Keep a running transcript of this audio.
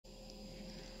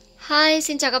Hi,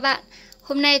 xin chào các bạn.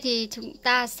 Hôm nay thì chúng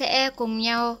ta sẽ cùng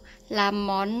nhau làm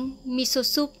món miso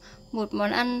soup, một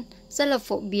món ăn rất là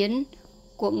phổ biến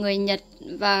của người Nhật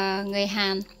và người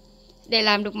Hàn. Để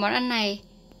làm được món ăn này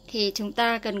thì chúng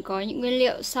ta cần có những nguyên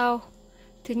liệu sau.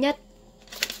 Thứ nhất,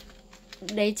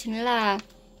 đấy chính là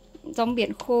rong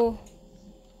biển khô,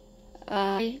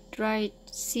 dry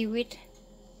seaweed,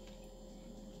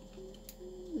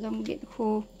 rong biển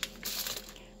khô.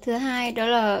 Thứ hai đó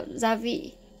là gia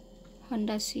vị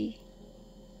dashi.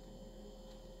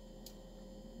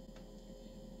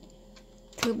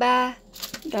 Thứ ba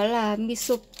đó là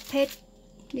miso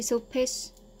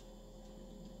paste.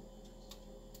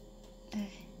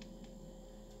 Đây.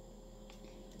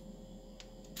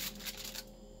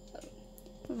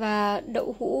 Và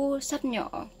đậu hũ sắt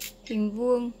nhỏ hình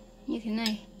vuông như thế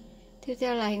này. Tiếp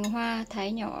theo là hành hoa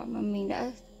thái nhỏ mà mình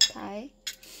đã thái.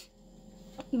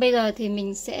 Bây giờ thì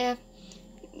mình sẽ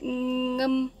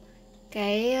ngâm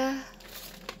cái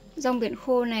rong biển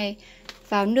khô này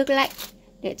vào nước lạnh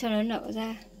để cho nó nở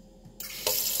ra.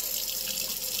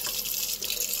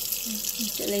 Mình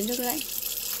sẽ lấy nước lạnh.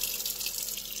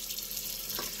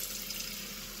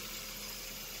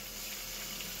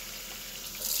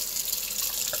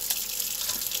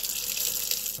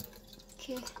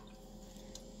 Okay.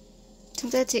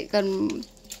 Chúng ta chỉ cần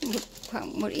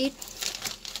khoảng một ít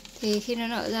thì khi nó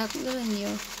nở ra cũng rất là nhiều.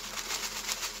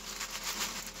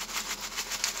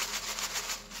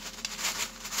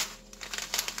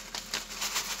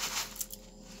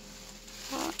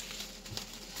 Đó.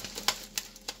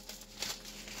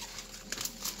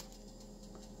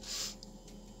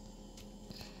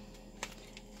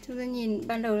 Chúng ta nhìn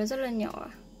ban đầu nó rất là nhỏ,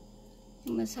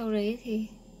 nhưng mà sau đấy thì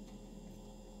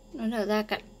nó nở ra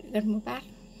gần một bát.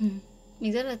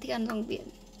 Mình rất là thích ăn rong biển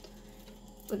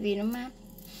bởi vì nó mát.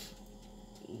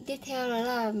 Tiếp theo đó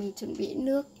là mình chuẩn bị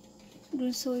nước,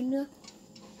 đun sôi nồi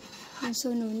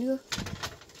nước.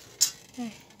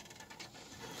 Đây.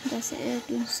 Chúng ta sẽ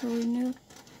đun sôi nước.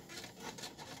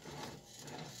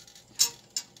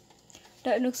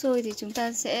 Đợi nước sôi thì chúng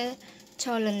ta sẽ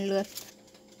cho lần lượt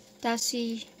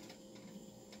dashi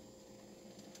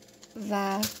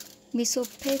và miso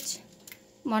paste.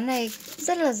 Món này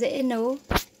rất là dễ nấu.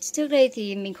 Trước đây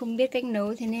thì mình không biết cách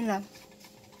nấu, thế nên là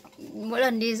mỗi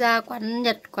lần đi ra quán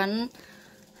Nhật, quán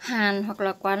Hàn hoặc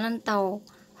là quán ăn tàu,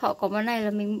 họ có món này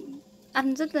là mình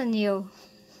ăn rất là nhiều.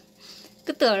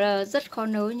 Cứ tưởng là rất khó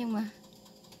nấu nhưng mà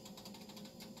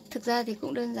thực ra thì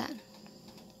cũng đơn giản.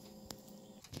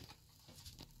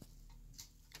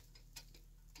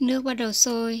 Nước bắt đầu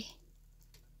sôi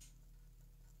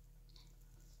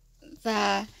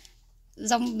và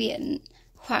rong biển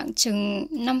khoảng chừng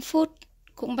 5 phút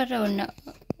cũng bắt đầu nở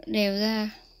đều ra.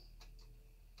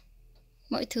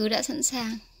 Mọi thứ đã sẵn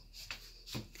sàng.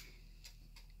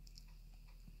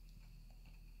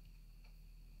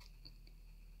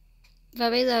 Và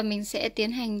bây giờ mình sẽ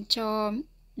tiến hành cho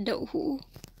đậu hũ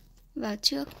vào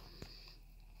trước.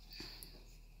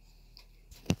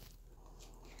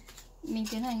 Mình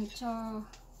tiến hành cho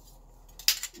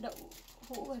đậu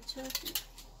hũ vào trước.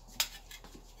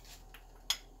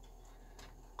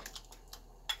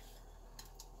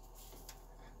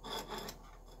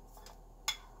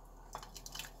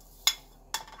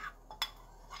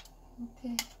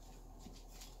 Ok.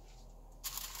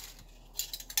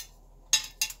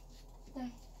 Đây.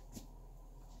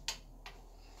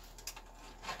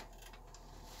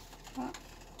 Đó.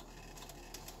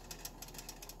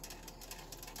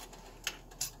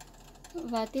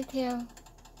 Và tiếp theo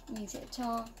mình sẽ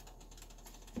cho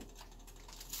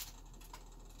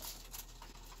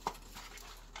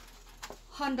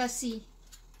dashi.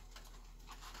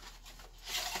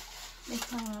 Đây,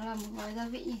 xong nó là một gói gia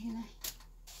vị như thế này.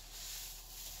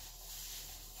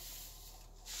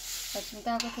 Và chúng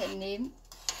ta có thể nếm.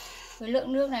 Với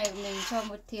lượng nước này mình cho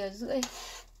 1,5 thìa,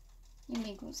 nhưng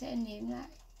mình cũng sẽ nếm lại.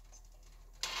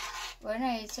 Gói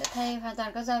này sẽ thay hoàn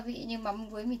toàn các gia vị như mắm,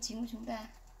 muối, mì chính của chúng ta.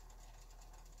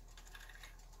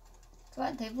 Các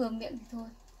bạn thấy vừa miệng thì thôi.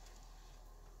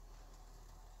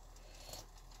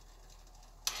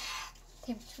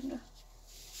 Thêm một chút nữa.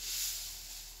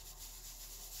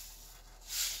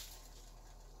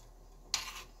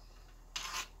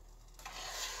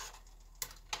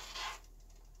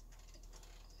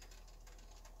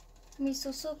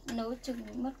 Miso soup nấu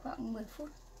chừng mất khoảng 10 phút.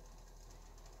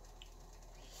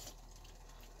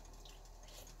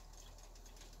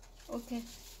 Ok.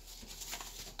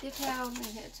 Tiếp theo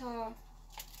mình sẽ cho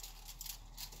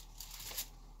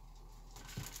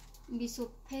miso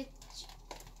paste.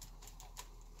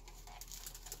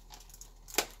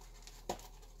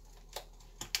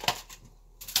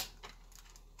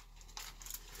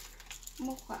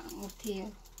 múc khoảng 1 thìa.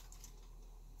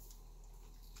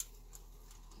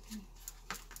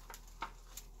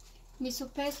 Miso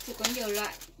paste thì có nhiều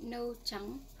loại, nâu,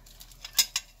 trắng.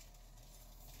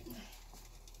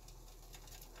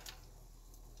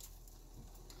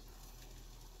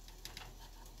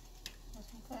 Và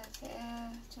chúng ta sẽ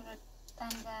cho nó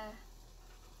tan ra.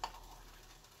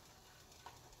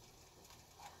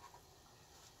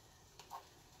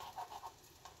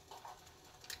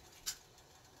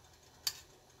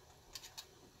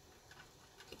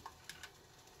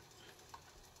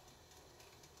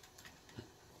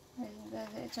 Đây, chúng ta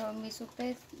sẽ cho miso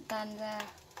paste tan ra.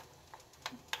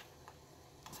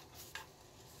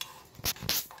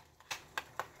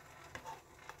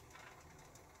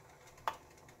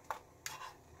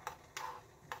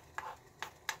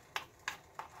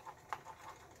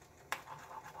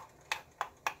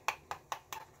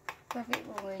 Gia vị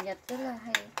của người Nhật rất là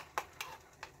hay.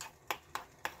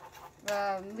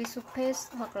 Và miso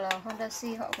paste hoặc là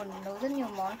dashi họ còn nấu rất nhiều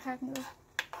món khác nữa.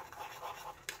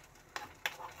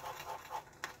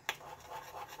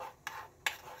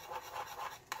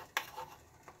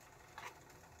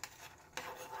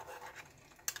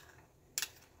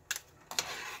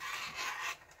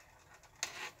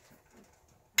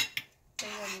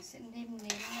 Bây giờ mình sẽ nêm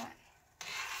nếm lại.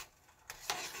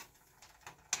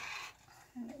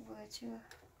 Lại vừa chưa?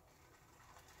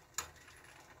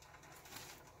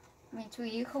 Mình chú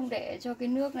ý không để cho cái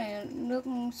nước này, nước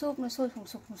súp nó sôi phùng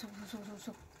sục.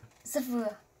 Rất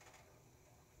vừa.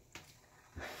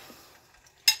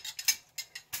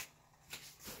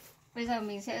 Bây giờ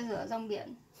mình sẽ rửa rong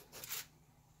biển.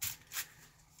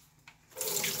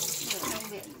 Rửa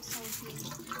rong biển sau khi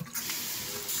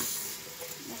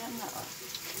nó đã nở.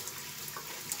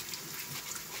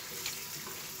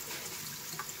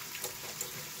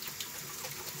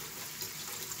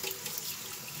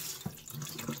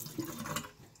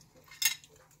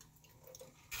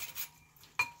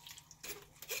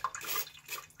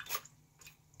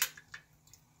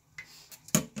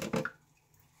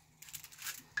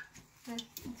 Đây,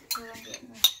 mình sẽ cho rong biển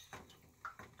vào.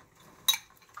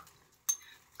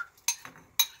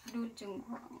 Đun chừng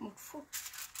khoảng 1 phút.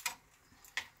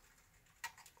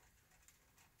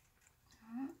 Đó.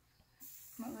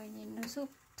 Mọi người nhìn nó súp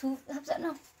hấp dẫn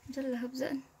không? Rất là hấp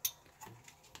dẫn.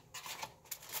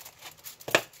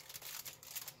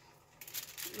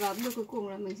 Và bước cuối cùng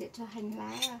là mình sẽ cho hành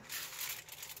lá vào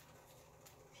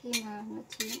khi mà nó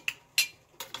chín.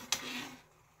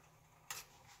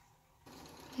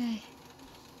 Đây.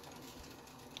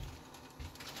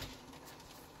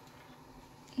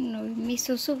 Nồi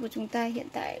miso soup của chúng ta hiện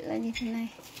tại là như thế này.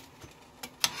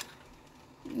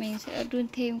 Mình sẽ đun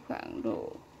thêm khoảng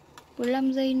độ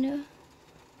 45 giây nữa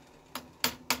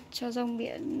cho rong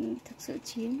biển thực sự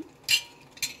chín.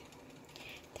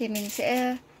 Thì mình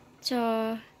sẽ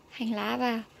cho hành lá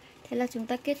vào. Thế là chúng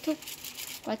ta kết thúc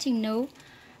quá trình nấu.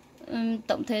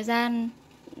 Tổng thời gian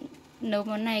nấu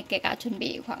món này kể cả chuẩn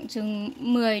bị khoảng chừng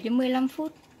 10 đến 15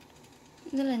 phút.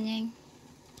 Rất là nhanh.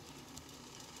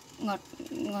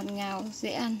 Ngọt ngào,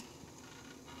 dễ ăn.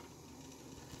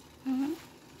 Đó.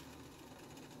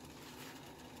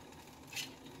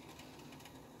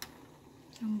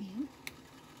 Rong biển.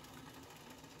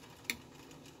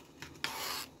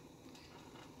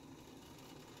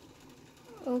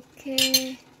 Ok.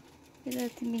 Bây giờ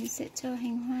thì mình sẽ cho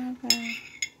hành hoa vào.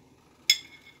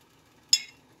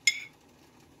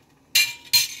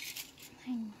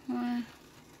 Hành hoa.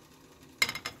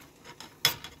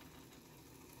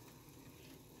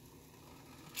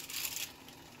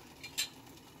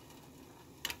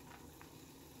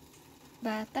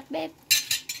 Và tắt bếp.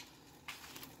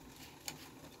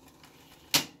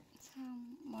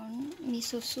 Xong món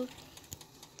miso soup.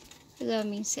 Bây giờ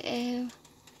mình sẽ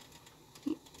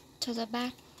cho ra bát.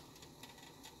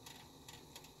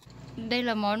 Đây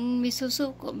là món miso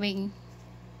soup của mình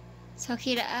sau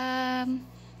khi đã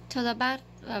cho ra bát.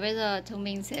 Và bây giờ chúng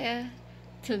mình sẽ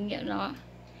thử nghiệm nó.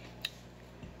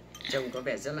 Trông có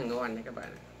vẻ rất là ngon đấy các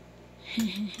bạn.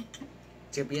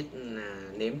 Chưa biết là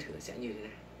nếm thử sẽ như thế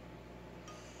nào.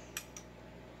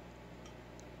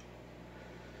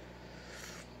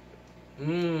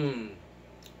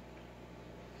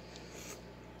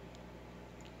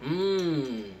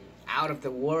 Out of the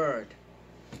world.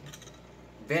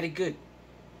 Very good.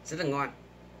 Rất là ngon.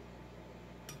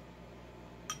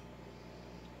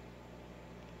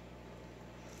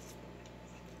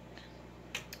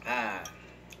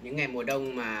 Những ngày mùa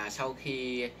đông mà sau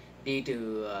khi đi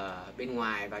từ bên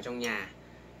ngoài vào trong nhà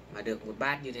mà được một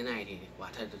bát như thế này thì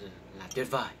quả thật là tuyệt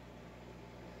vời.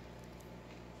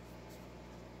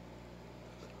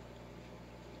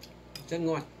 Rất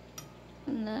ngon.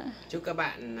 Chúc các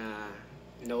bạn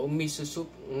nấu miso soup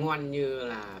ngon như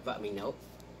là vợ mình nấu.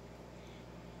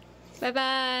 Bye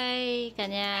bye cả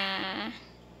nhà.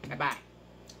 Bye bye.